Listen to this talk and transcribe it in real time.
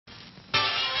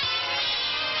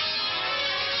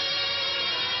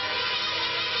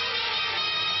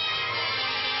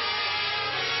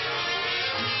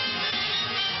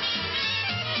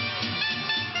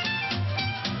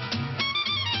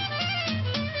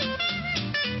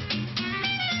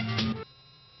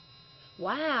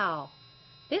Wow,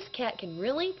 this cat can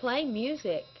really play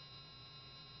music.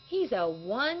 He's a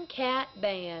one-cat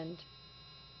band.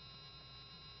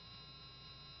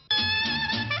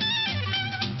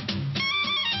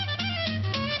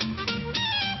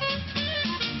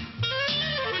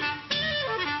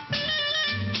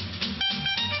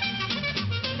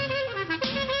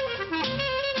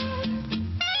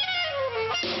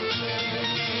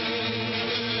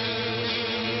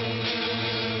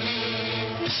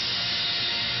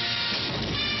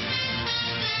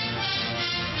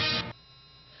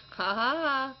 Ha ha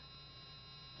ha!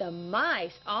 The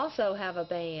mice also have a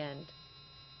band.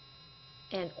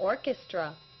 An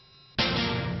orchestra.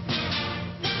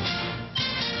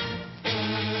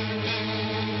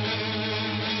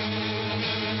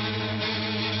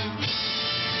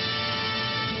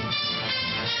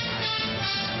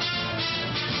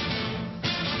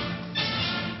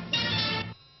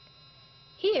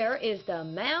 Here is the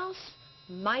mouse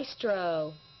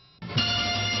maestro.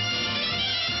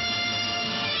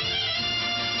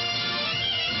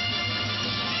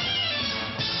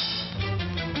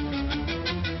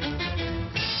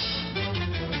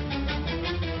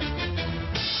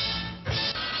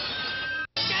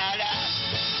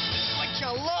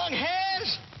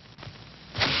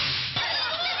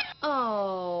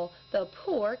 Oh, the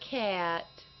poor cat.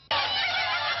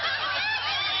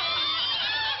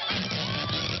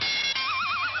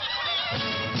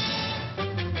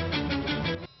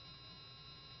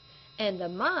 And the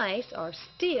mice are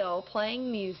still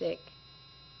playing music.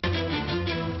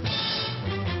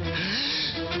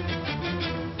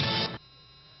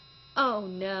 Oh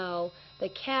no, the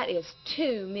cat is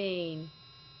too mean.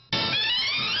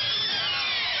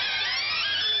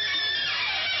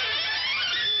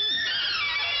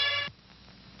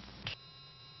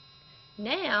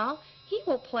 Now he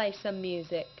will play some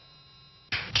music.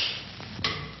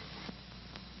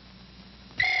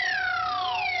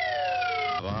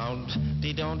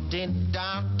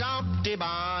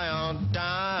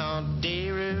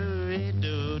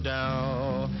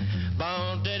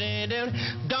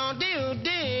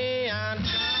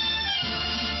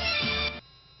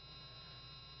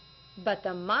 But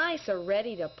the mice are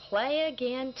ready to play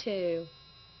again too.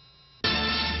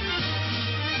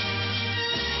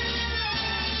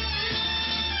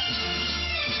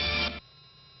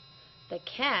 The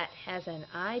cat has an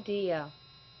idea.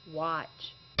 Watch.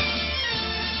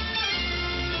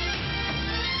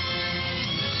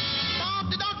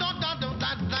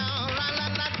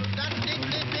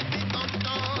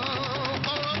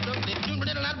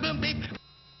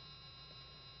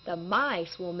 The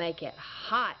mice will make it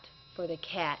hot for the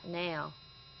cat now.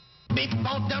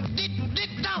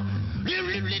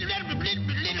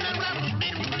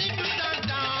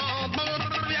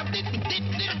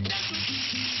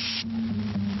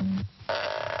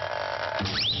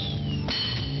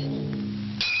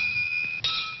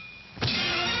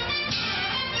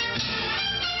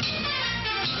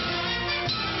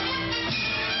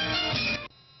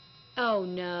 Oh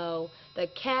no, the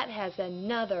cat has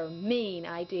another mean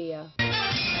idea.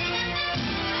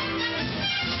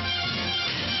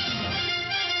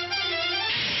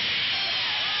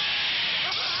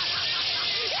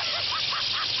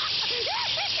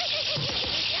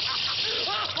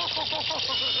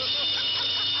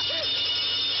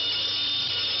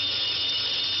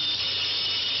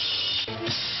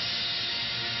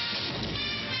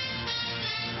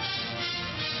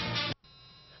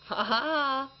 Ha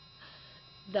ha!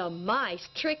 The mice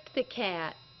tricked the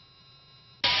cat.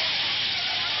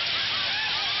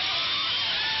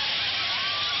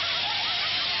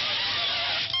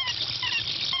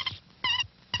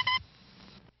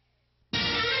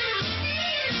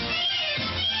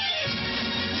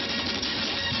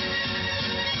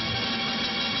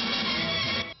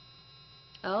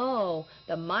 Oh,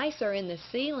 the mice are in the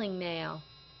ceiling now.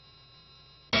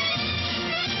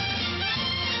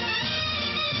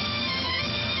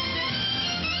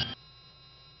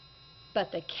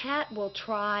 But the cat will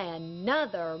try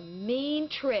another mean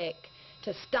trick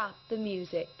to stop the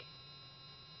music.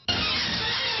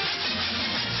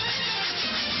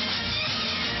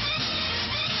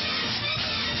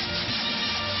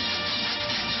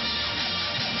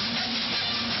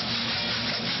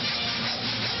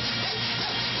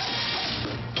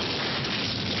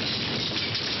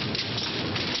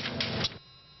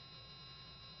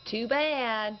 Too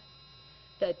bad.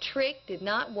 The trick did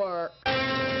not work.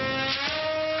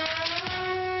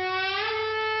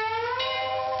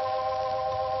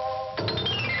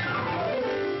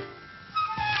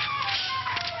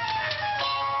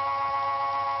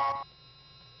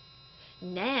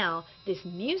 Now, this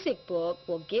music book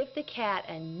will give the cat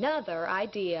another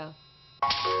idea.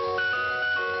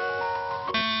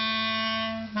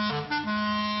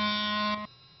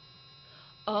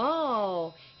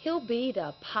 Oh, he'll be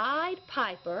the Pied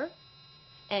Piper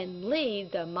and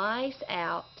lead the mice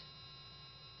out.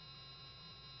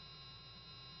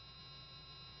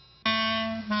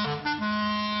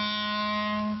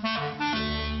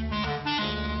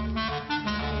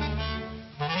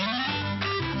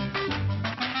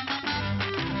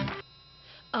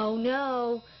 Oh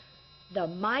no, the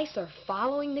mice are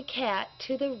following the cat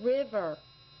to the river.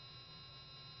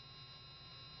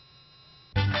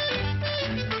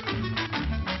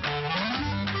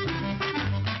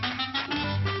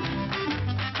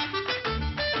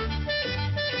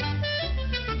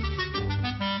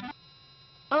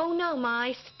 Oh no,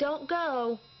 mice, don't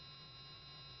go.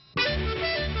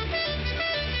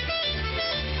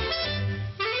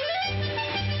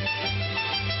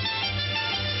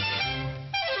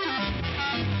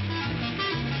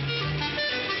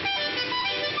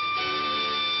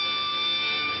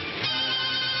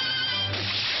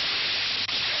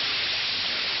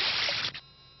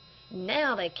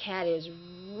 Now the cat is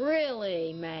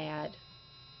really mad.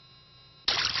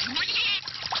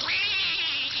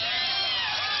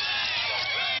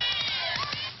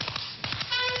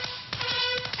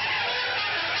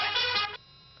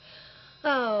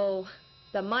 Oh,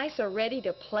 the mice are ready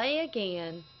to play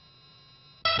again.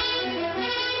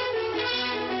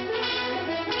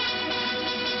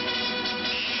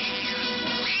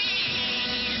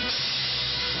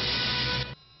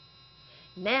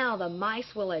 Now the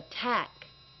mice will attack.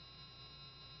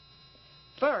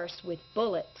 First with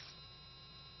bullets.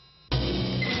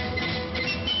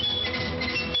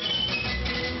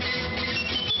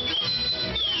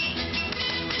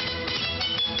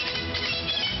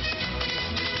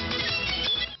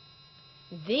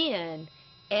 Then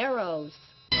arrows.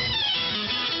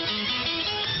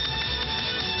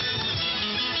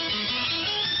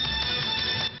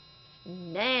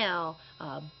 Now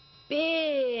a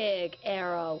big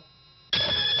arrow.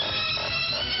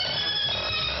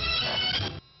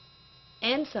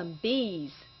 And some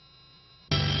bees.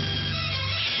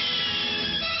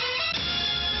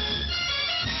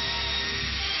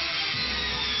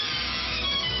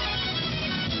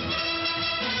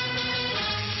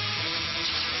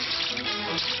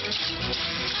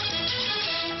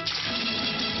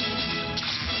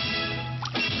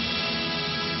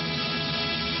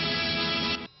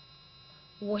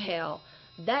 Well,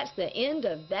 that's the end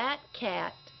of that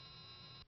cat.